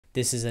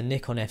This is a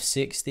Nikon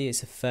F60,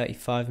 it's a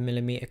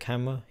 35mm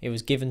camera. It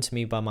was given to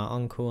me by my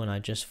uncle and I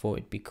just thought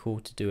it'd be cool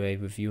to do a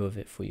review of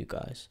it for you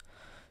guys.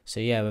 So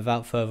yeah,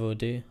 without further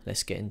ado,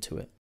 let's get into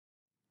it.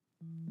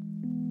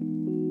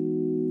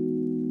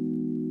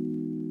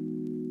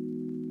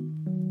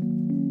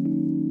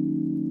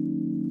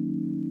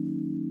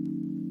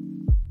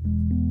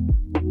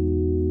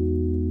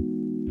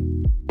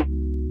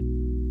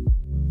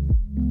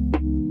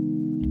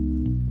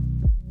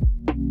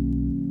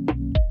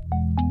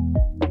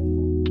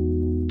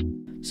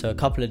 So a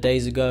couple of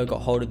days ago I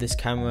got hold of this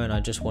camera and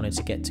I just wanted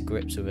to get to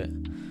grips with it.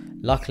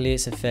 Luckily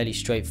it's a fairly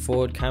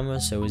straightforward camera,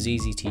 so it was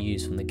easy to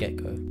use from the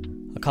get-go.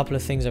 A couple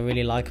of things I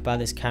really like about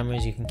this camera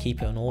is you can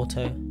keep it on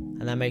auto,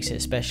 and that makes it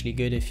especially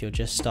good if you're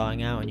just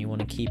starting out and you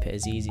want to keep it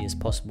as easy as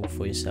possible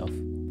for yourself.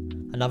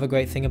 Another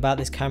great thing about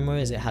this camera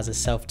is it has a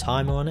self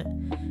timer on it,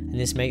 and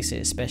this makes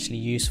it especially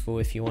useful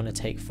if you want to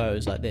take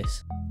photos like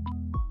this.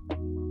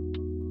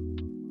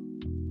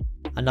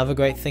 Another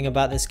great thing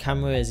about this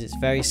camera is it's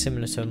very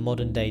similar to a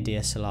modern day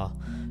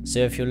DSLR, so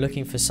if you're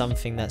looking for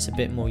something that's a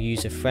bit more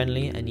user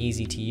friendly and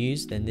easy to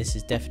use, then this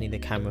is definitely the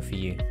camera for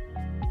you.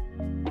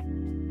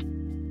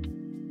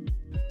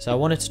 So I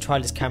wanted to try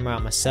this camera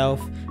out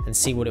myself and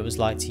see what it was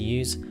like to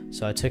use,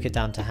 so I took it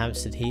down to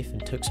Hampstead Heath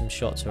and took some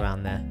shots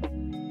around there.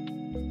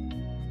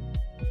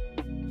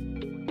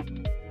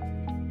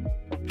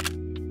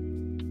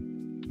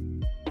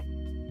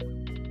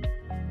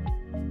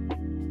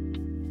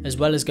 As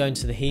well as going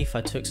to the Heath,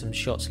 I took some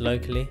shots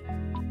locally.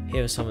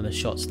 Here are some of the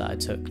shots that I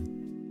took.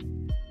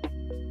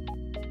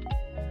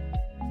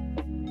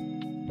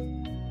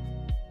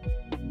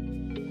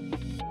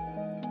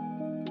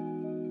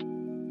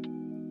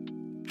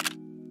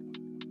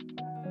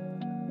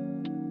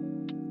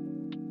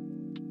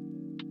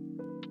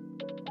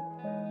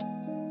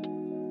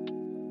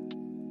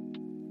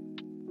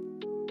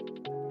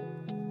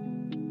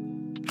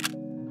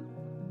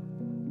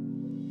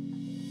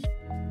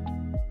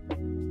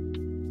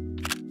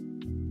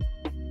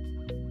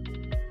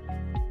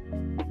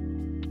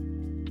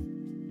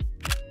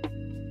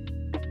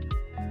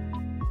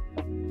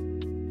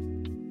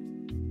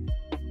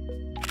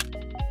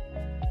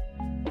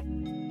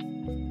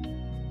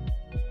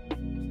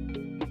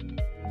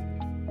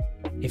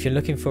 If you're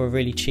looking for a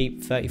really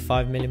cheap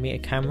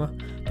 35mm camera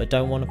but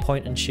don't want to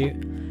point and shoot,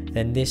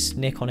 then this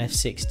Nikon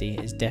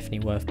F60 is definitely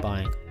worth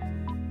buying.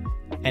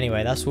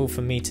 Anyway, that's all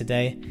from me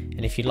today,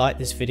 and if you like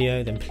this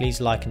video then please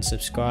like and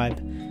subscribe,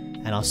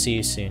 and I'll see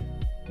you soon.